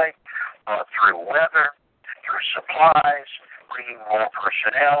militarily, but through weather, through supplies, bringing more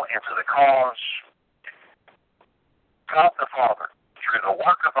personnel into the cause. God the Father, through the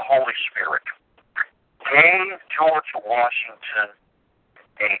work of the Holy Spirit, gave George Washington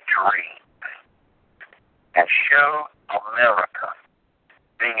a dream and showed America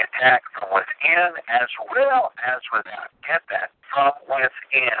being attacked from within as well as without. Get that, from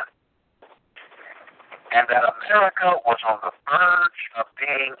within. And that America was on the verge of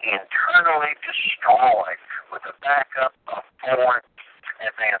being internally destroyed with the backup of foreign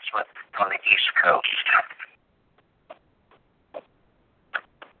advancement from the East Coast.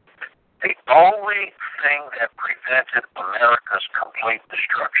 The only thing that prevented America's complete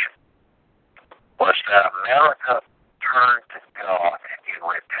destruction was that America turned to God in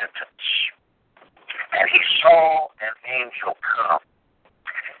repentance. And he saw an angel come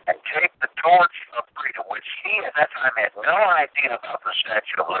and take the torch of freedom, which he at that time had no idea about the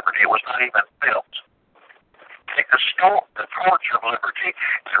Statue of Liberty. It was not even built. Take the torch of liberty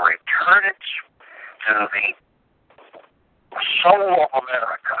and return it to the soul of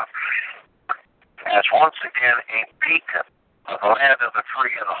America as once again a beacon of the land of the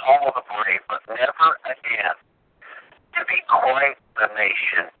free and the home of the brave, but never again to be quite the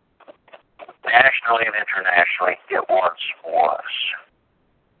nation, nationally and internationally, it once was.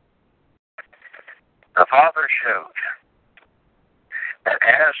 The Father showed that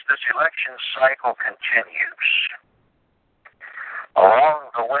as this election cycle continues, along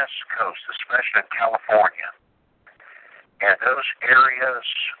the West Coast, especially in California, and those areas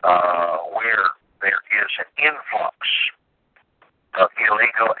where there is an influx of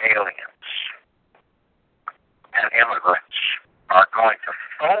illegal aliens and immigrants, are going to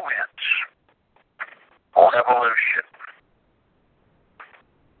foment revolution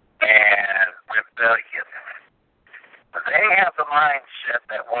and rebellion. They have the mindset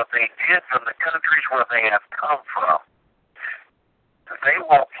that what they did from the countries where they have come from, they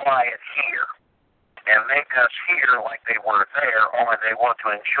will apply it here and make us here like they were there, only they want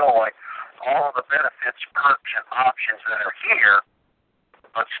to enjoy all the benefits, perks, and options that are here,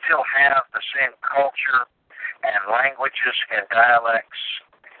 but still have the same culture and languages and dialects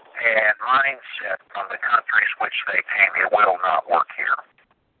and mindset from the countries which they came. It will not work here.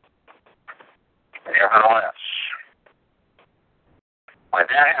 Nevertheless, when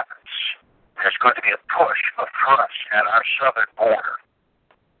that happens, there's going to be a push, a thrust at our southern border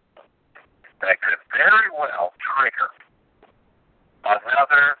that could very well trigger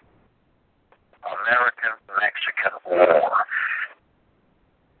another American-Mexican war.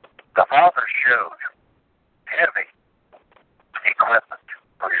 The Father showed heavy equipment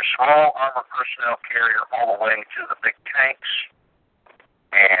from your small armored personnel carrier all the way to the big tanks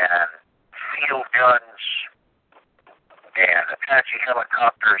and field guns and Apache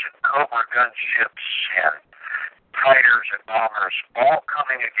helicopters and Cobra gunships and fighters and bombers, all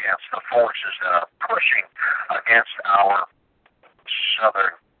coming against the forces that are pushing against our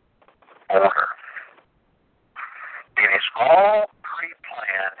southern border. It is all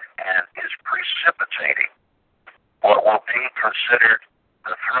pre-planned and is precipitating what will be considered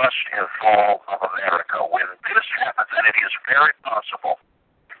the thrust and fall of America. When this happens, and it is very possible,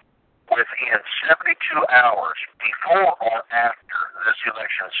 within 72 hours before or after this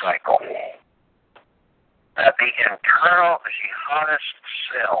election cycle, that the internal jihadist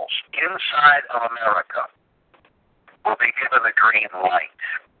cells inside of America will be given the green light.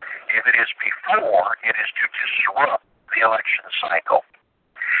 If it is before, it is to disrupt the election cycle.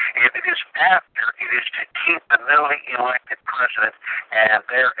 If it is after, it is to keep the newly elected president and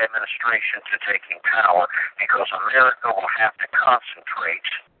their administration to taking power, because America will have to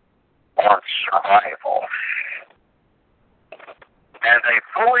concentrate on survival. And they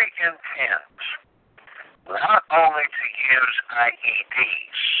fully intend not only to use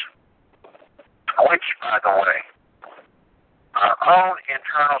IEDs, which, by the way, our own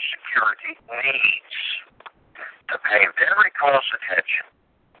internal security needs to pay very close attention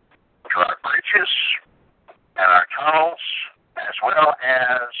to our bridges and our tunnels, as well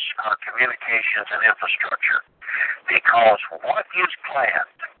as our communications and infrastructure, because what is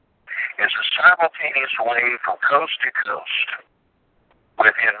planned is a simultaneous wave from coast to coast,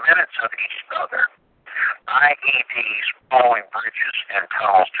 within minutes of each other, IEDs blowing bridges and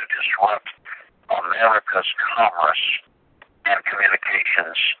tunnels to disrupt America's commerce and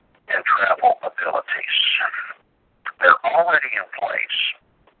communications and travel abilities. They're already in place.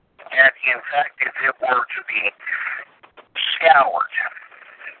 And in fact, if it were to be scoured,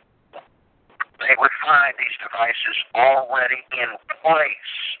 they would find these devices already in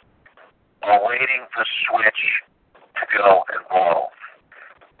place, awaiting the switch to go and blow.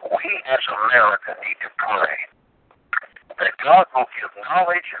 We as America need to pray that God will give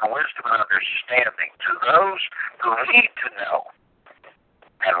knowledge and wisdom and understanding to those who need to know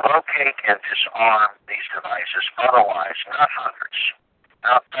and locate and disarm these devices. Otherwise, not hundreds,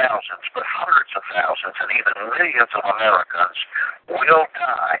 not thousands, but hundreds of thousands and even millions of Americans will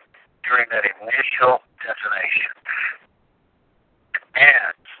die during that initial detonation.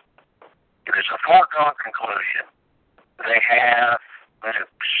 And it is a foregone conclusion they have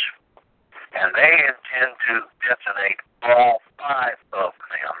nukes, and they intend to detonate all 5 of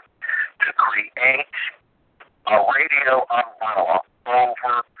them to create a radio umbrella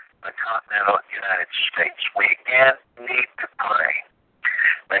over the continental United States. We again need to pray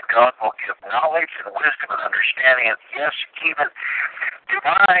that God will give knowledge and wisdom and understanding, and yes, even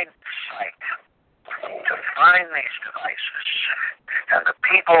divine sight to find these devices and the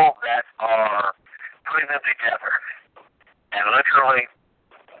people that are putting them together and literally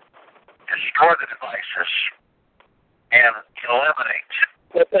destroy the devices and eliminate.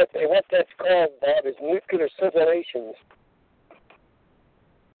 What that's called, Bob, is nuclear scintillations.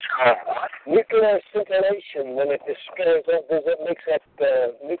 It's called what? Nuclear scintillation, when it destroys, it makes that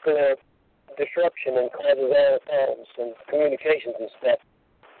nuclear disruption and causes all problems and communications and stuff.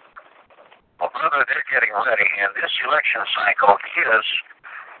 Well, brother, they're getting ready, and this election cycle is,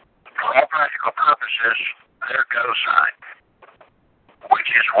 for all practical purposes, their go sign, which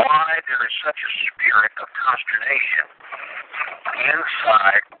is why there is such a spirit of consternation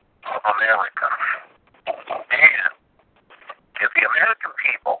inside of America. And if the American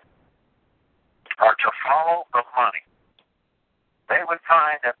people are to follow the money, they would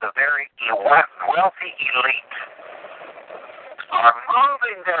find that the very wealthy elite are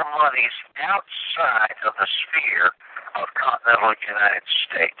moving their monies outside of the sphere of continental United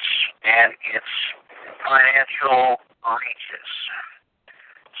States and its financial reaches,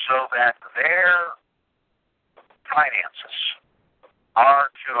 so that their finances are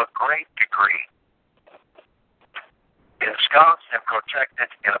to a great degree ensconced and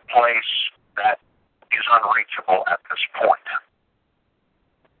protected in a place that is unreachable at this point.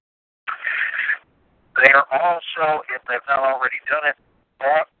 They are also, if they've not already done it,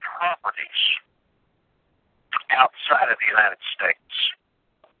 bought properties outside of the United States.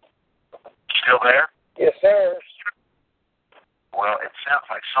 Still there? Yes, sir. Well, it sounds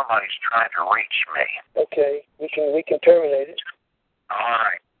like somebody's trying to reach me. Okay, we can terminate it. All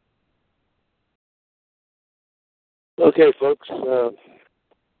right. Okay, folks.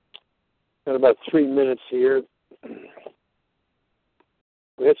 Got about 3 minutes here.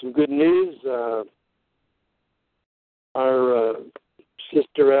 We had some good news. Our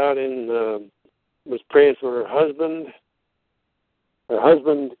sister out in was praying for her husband. Her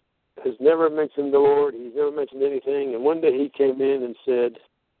husband has never mentioned the Lord. He's never mentioned anything. And one day he came in and said,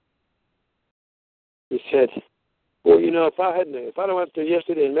 well, you know, if I'd went there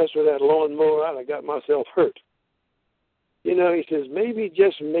yesterday and messed with that lawnmower, I'd have got myself hurt. You know, he says, maybe,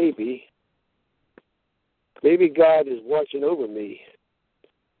 just maybe God is watching over me.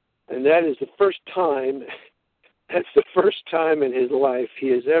 And that is the first time, in his life he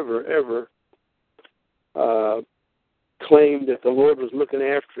has ever claimed that the Lord was looking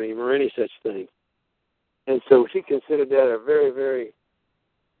after him or any such thing. And so he considered that a very, very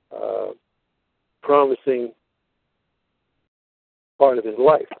promising part of his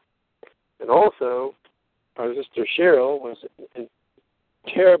life. And also, our sister Cheryl was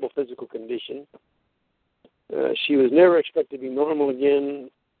terrible physical condition. She was never expected to be normal again.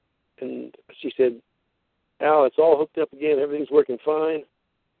 And she said, Al, it's all hooked up again. Everything's working fine.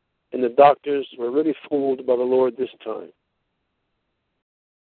 And the doctors were really fooled by the Lord this time.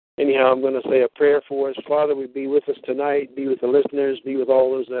 Anyhow, I'm going to say a prayer for us. Father, we be with us tonight. Be with the listeners. Be with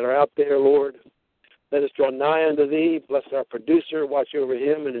all those that are out there, Lord. Let us draw nigh unto Thee. Bless our producer. Watch over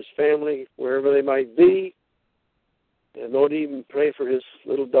him and his family, wherever they might be. And Lord, even pray for his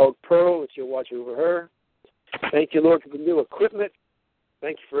little dog, Pearl, that You'll watch over her. Thank You, Lord, for the new equipment.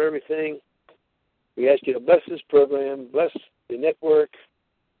 Thank You for everything. We ask You to bless this program, bless the network,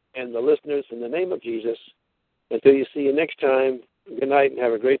 and the listeners in the name of Jesus. Until you see you next time, good night and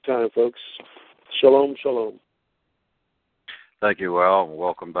have a great time, folks. Shalom, shalom. Thank you, Al, and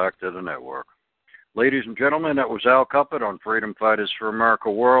welcome back to the network. Ladies and gentlemen, that was Al Cuppett on Freedom Fighters for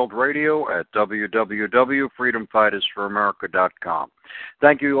America World Radio at www.freedomfightersforamerica.com.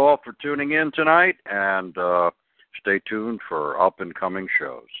 Thank you all for tuning in tonight, and stay tuned for up-and-coming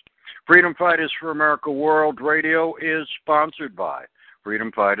shows. Freedom Fighters for America World Radio is sponsored by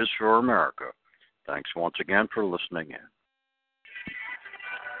Freedom Fighters for America. Thanks once again for listening in.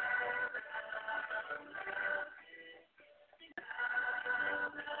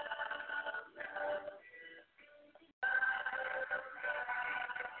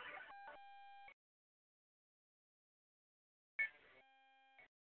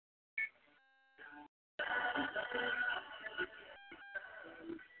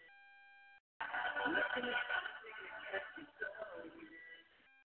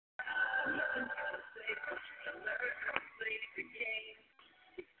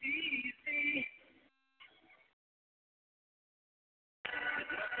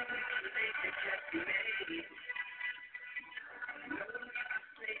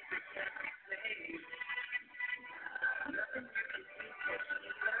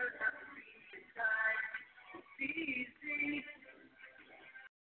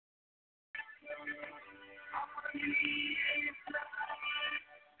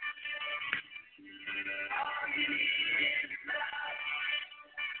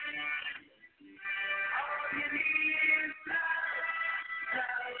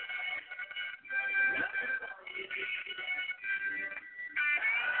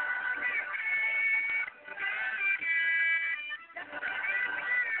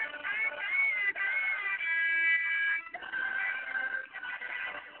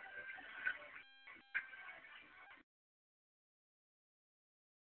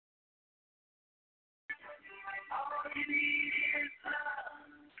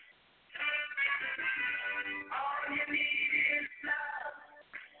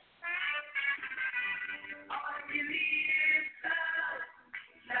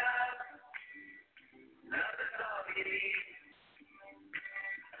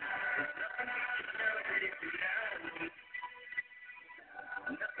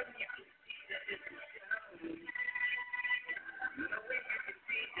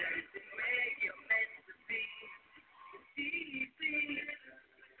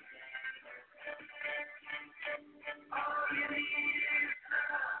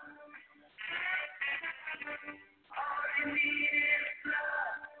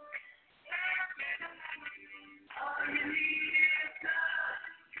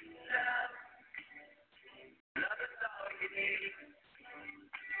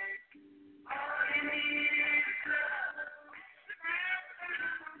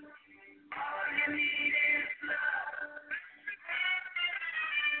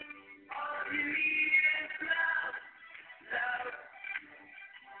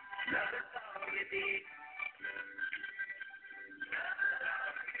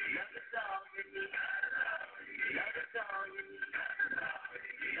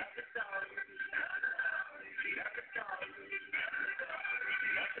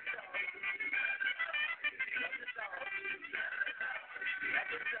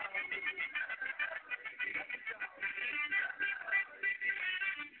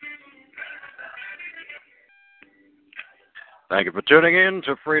 Thank you for tuning in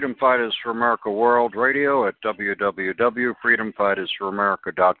to Freedom Fighters for America World Radio at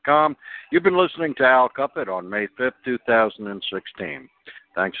www.freedomfightersforamerica.com. You've been listening to Al Cuppett on May 5th, 2016.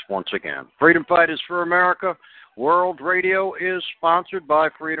 Thanks once again. Freedom Fighters for America World Radio is sponsored by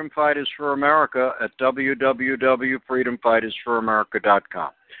Freedom Fighters for America at www.freedomfightersforamerica.com.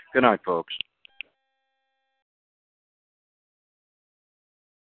 Good night, folks.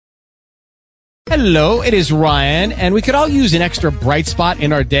 Hello, it is Ryan, and we could all use an extra bright spot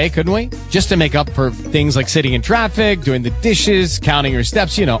in our day, couldn't we? Just to make up for things like sitting in traffic, doing the dishes, counting your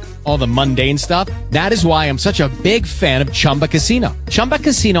steps, you know, all the mundane stuff. That is why I'm such a big fan of Chumba Casino. Chumba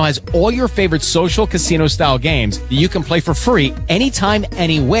Casino has all your favorite social casino-style games that you can play for free anytime,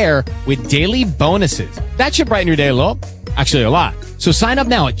 anywhere with daily bonuses. That should brighten your day a little. Actually, a lot. So sign up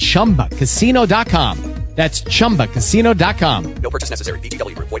now at ChumbaCasino.com. That's ChumbaCasino.com. No purchase necessary.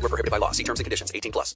 VGW Group. Void where prohibited by law. See terms and conditions. 18+.